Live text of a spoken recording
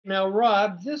Now,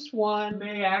 Rob, this one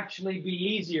may actually be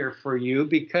easier for you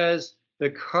because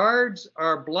the cards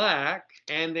are black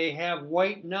and they have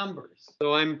white numbers.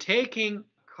 So I'm taking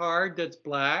a card that's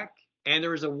black and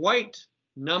there's a white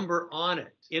number on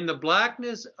it. In the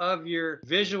blackness of your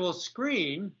visual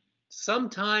screen,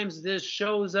 sometimes this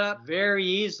shows up very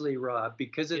easily, Rob,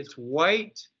 because it's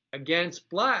white against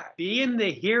black. Be in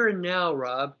the here and now,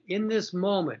 Rob, in this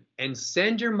moment, and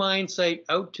send your mind sight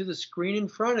out to the screen in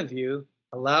front of you.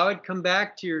 Allow it come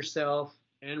back to yourself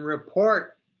and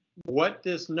report what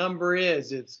this number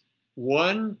is. It's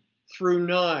 1 through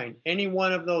 9, any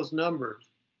one of those numbers.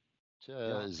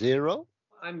 0.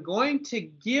 I'm going to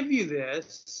give you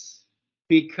this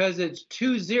because it's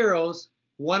 2 zeros,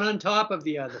 one on top of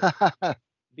the other.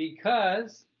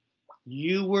 Because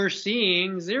you were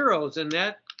seeing zeros, and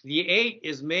that the 8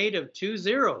 is made of 2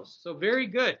 zeros. So very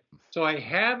good. So I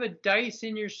have a dice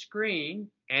in your screen,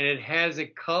 and it has a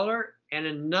color and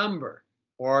a number,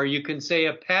 or you can say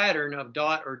a pattern of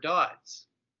dot or dots.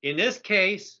 In this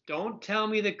case, don't tell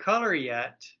me the color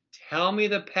yet. Tell me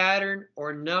the pattern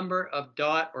or number of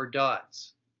dot or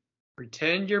dots.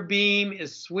 Pretend your beam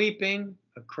is sweeping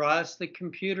across the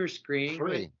computer screen.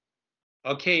 3.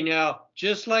 Okay, now,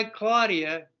 just like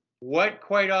Claudia, what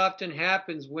quite often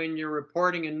happens when you're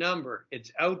reporting a number?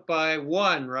 It's out by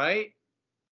 1, right?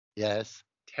 Yes.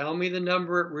 Tell me the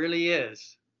number it really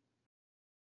is.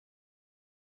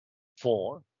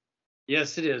 4.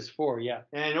 Yes, it is 4, yeah.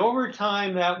 And over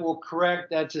time, that will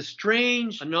correct. That's a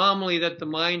strange anomaly that the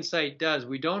Mindsight does.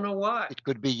 We don't know why. It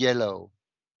could be yellow.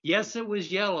 Yes, it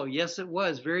was yellow. Yes, it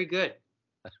was. Very good.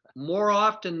 More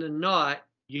often than not,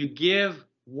 you give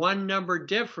one number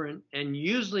different, and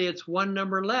usually it's one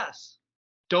number less.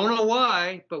 Don't know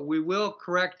why, but we will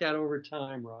correct that over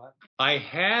time, Rod. I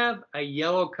have a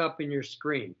yellow cup in your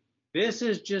screen. This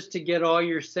is just to get all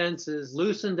your senses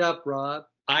loosened up, Rob.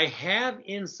 I have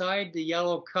inside the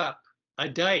yellow cup a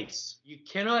dice. You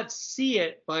cannot see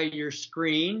it by your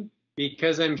screen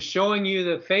because I'm showing you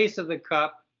the face of the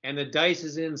cup and the dice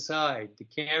is inside. The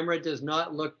camera does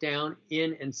not look down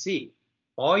in and see.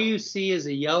 All you see is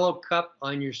a yellow cup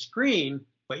on your screen,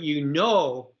 but you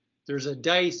know there's a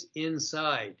dice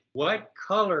inside. What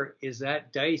color is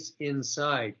that dice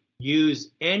inside?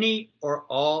 Use any or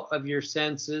all of your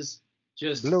senses.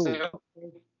 Just Blue. say,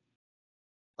 okay,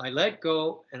 I let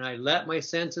go and I let my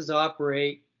senses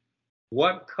operate.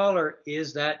 What color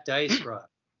is that dice, Rob?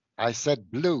 I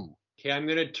said blue. Okay, I'm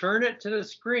going to turn it to the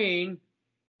screen,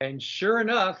 and sure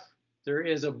enough, there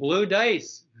is a blue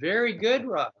dice. Very good,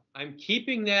 Rob. I'm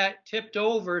keeping that tipped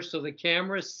over so the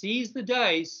camera sees the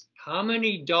dice. How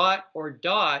many dot or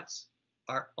dots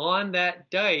are on that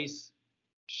dice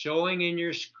showing in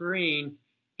your screen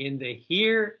in the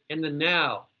here and the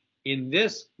now, in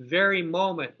this very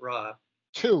moment, Rob?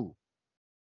 2.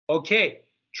 Okay,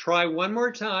 try one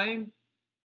more time.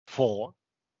 4.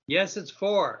 Yes, it's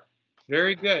 4.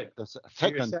 Very good. The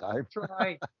second Your time.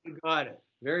 try, you got it.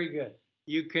 Very good.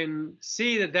 You can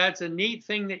see that that's a neat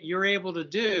thing that you're able to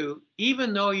do.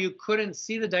 Even though you couldn't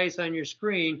see the dice on your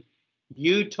screen,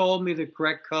 you told me the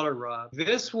correct color, Rob.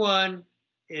 This one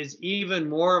is even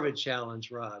more of a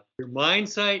challenge, Rob. Your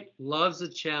Mindsight loves a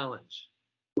challenge.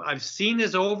 I've seen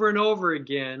this over and over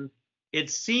again. It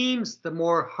seems the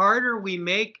more harder we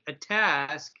make a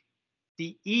task,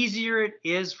 the easier it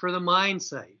is for the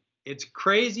Mindsight. It's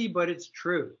crazy, but it's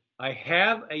true. I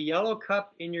have a yellow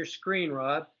cup in your screen,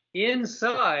 Rob.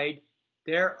 Inside,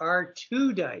 there are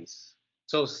 2 dice.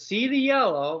 So see the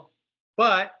yellow,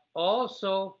 but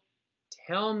also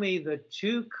tell me the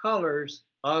 2 colors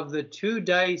of the 2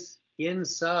 dice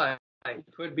inside. It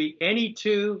could be any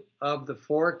 2 of the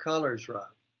 4 colors, Rob.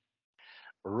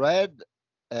 Red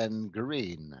and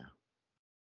green.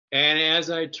 And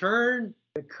as I turn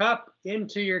the cup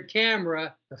into your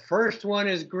camera, the first one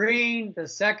is green, the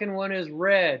second one is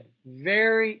red.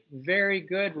 Very, very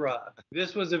good, Rob.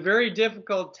 This was a very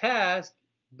difficult task,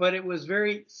 but it was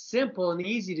very simple and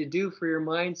easy to do for your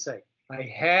Mindsight. I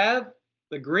have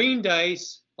the green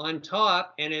dice on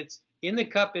top, and it's in the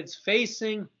cup, it's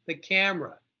facing the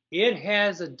camera. It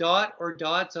has a dot or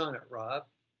dots on it, Rob.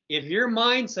 If your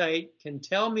Mindsight can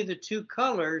tell me the 2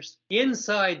 colors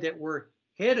inside that were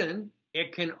hidden,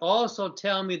 it can also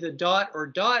tell me the dot or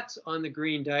dots on the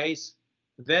green dice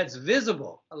that's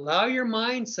visible. Allow your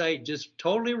Mindsight, just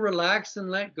totally relax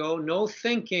and let go. No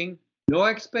thinking, no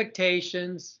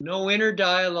expectations, no inner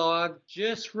dialogue.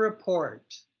 Just report.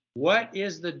 What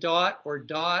is the dot or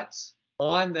dots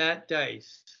on that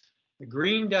dice? The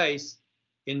green dice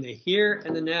in the here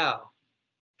and the now.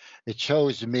 It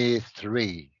shows me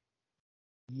 3.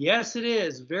 Yes, it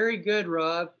is. Very good,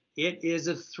 Rob. It is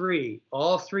a 3.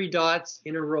 All 3 dots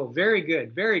in a row. Very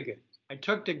good, very good. I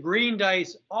took the green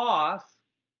dice off,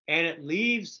 and it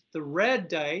leaves the red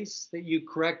dice that you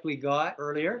correctly got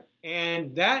earlier.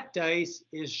 And that dice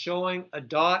is showing a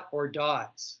dot or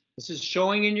dots. This is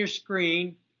showing in your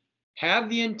screen. Have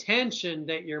the intention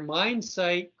that your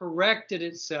Mindsight corrected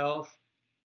itself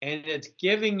and it's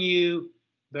giving you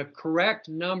the correct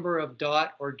number of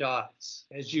dot or dots.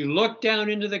 As you look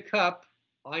down into the cup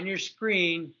on your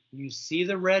screen, you see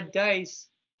the red dice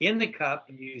in the cup,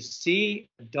 and you see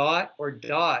a dot or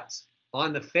dots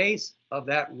on the face of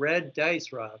that red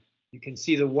dice, Rob. You can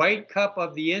see the white cup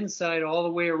of the inside all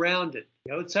the way around it.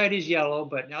 The outside is yellow,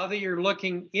 but now that you're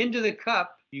looking into the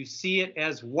cup, you see it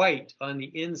as white on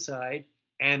the inside,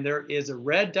 and there is a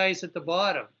red dice at the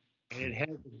bottom, and it has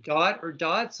a dot or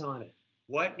dots on it.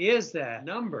 What is that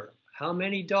number? How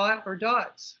many dot or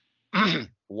dots?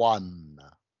 1.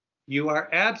 You are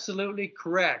absolutely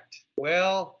correct.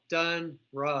 Well done,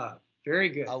 Rob. Very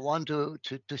good. I want to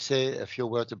say a few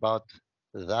words about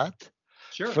that.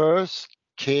 Sure. First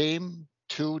came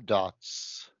 2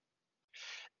 dots.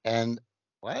 And,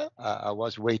 well, I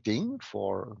was waiting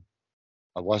for,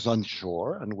 I was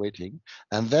unsure and waiting.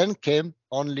 And then came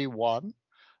only 1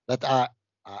 that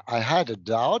I had a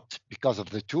doubt because of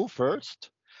the 2 first.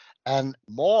 And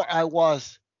more I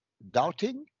was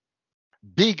doubting,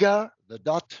 bigger the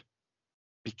dot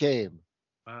became.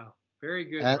 Wow. Very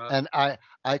good, And, Rob. and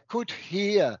I could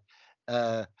hear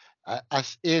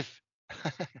as if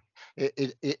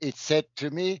it said to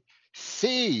me,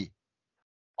 see,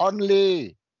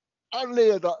 only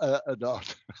a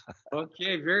dot.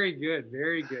 Okay, very good,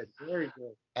 very good, very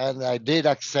good. And I did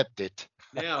accept it.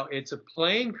 Now, it's a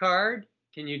playing card.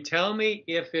 Can you tell me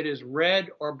if it is red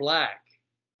or black?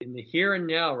 In the here and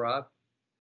now, Rob.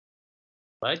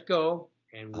 Let go.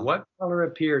 And what color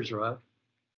appears, Rob?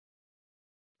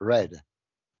 Red.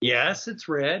 Yes, it's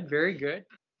red. Very good.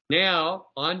 Now,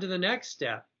 on to the next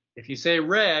step. If you say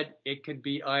red, it could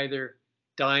be either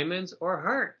diamonds or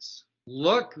hearts.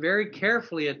 Look very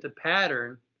carefully at the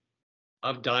pattern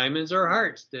of diamonds or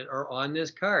hearts that are on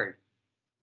this card.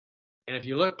 And if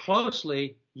you look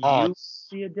closely, you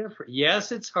see a difference.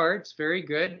 Yes, it's hearts. Very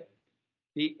good.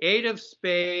 The 8 of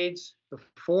spades, the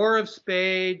 4 of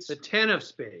spades, the 10 of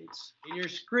spades. In your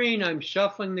screen, I'm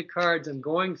shuffling the cards. I'm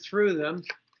going through them.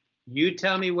 You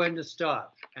tell me when to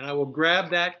stop, and I will grab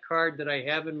that card that I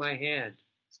have in my hand.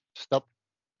 Stop.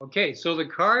 Okay, so the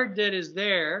card that is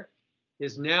there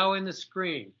is now in the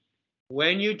screen.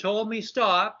 When you told me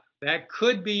stop, that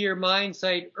could be your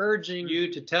Mindsight urging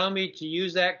you to tell me to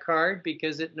use that card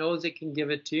because it knows it can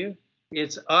give it to you.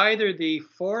 It's either the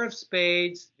 4 of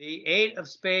spades, the 8 of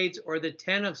spades, or the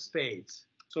 10 of spades.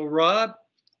 So Rob,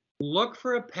 look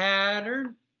for a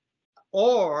pattern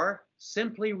or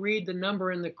simply read the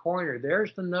number in the corner.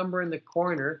 There's the number in the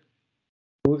corner.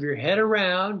 Move your head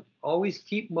around. Always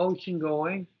keep motion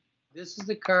going. This is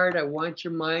the card I want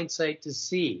your Mindsight to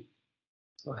see.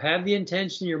 So have the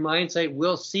intention your Mindsight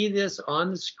will see this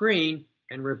on the screen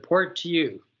and report to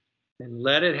you. And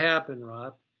let it happen,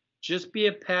 Rob. Just be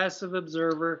a passive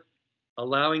observer,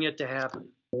 allowing it to happen.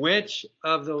 Which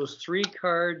of those 3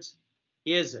 cards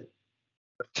is it?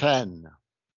 10.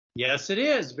 Yes, it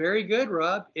is. Very good,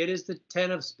 Rob. It is the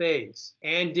 10 of spades.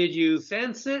 And did you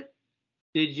sense it?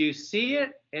 Did you see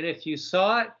it? And if you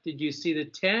saw it, did you see the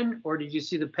 10 or did you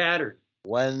see the pattern?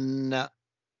 When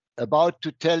about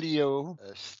to tell you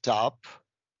stop,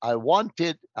 I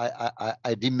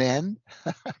demand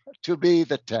to be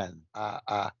the 10.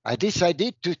 I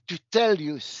decided to tell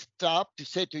you stop, to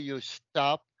say to you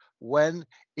stop when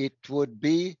it would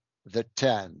be the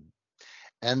 10.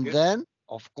 And then,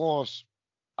 of course,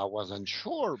 I wasn't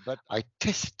sure, but I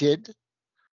tested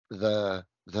the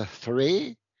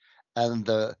 3, and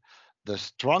the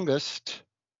strongest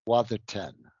was the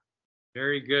 10.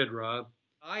 Very good, Rob.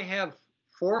 I have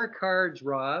 4 cards,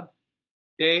 Rob.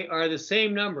 They are the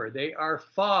same number. They are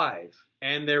 5,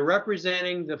 and they're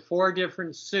representing the 4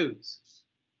 different suits,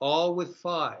 all with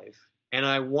 5. And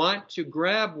I want to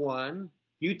grab one.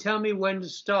 You tell me when to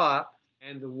stop,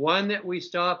 and the one that we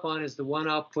stop on is the one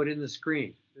I'll put in the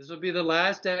screen. This will be the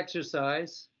last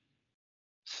exercise.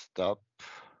 Stop.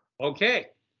 Okay.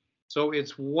 So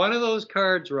it's one of those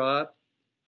cards, Rob.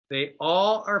 They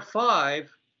all are 5,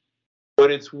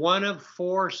 but it's one of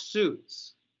 4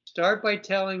 suits. Start by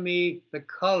telling me the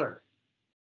color.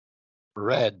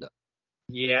 Red.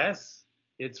 Yes,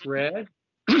 it's red.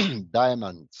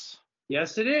 Diamonds.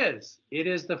 Yes, it is. It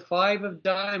is the 5 of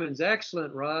diamonds.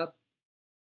 Excellent, Rob.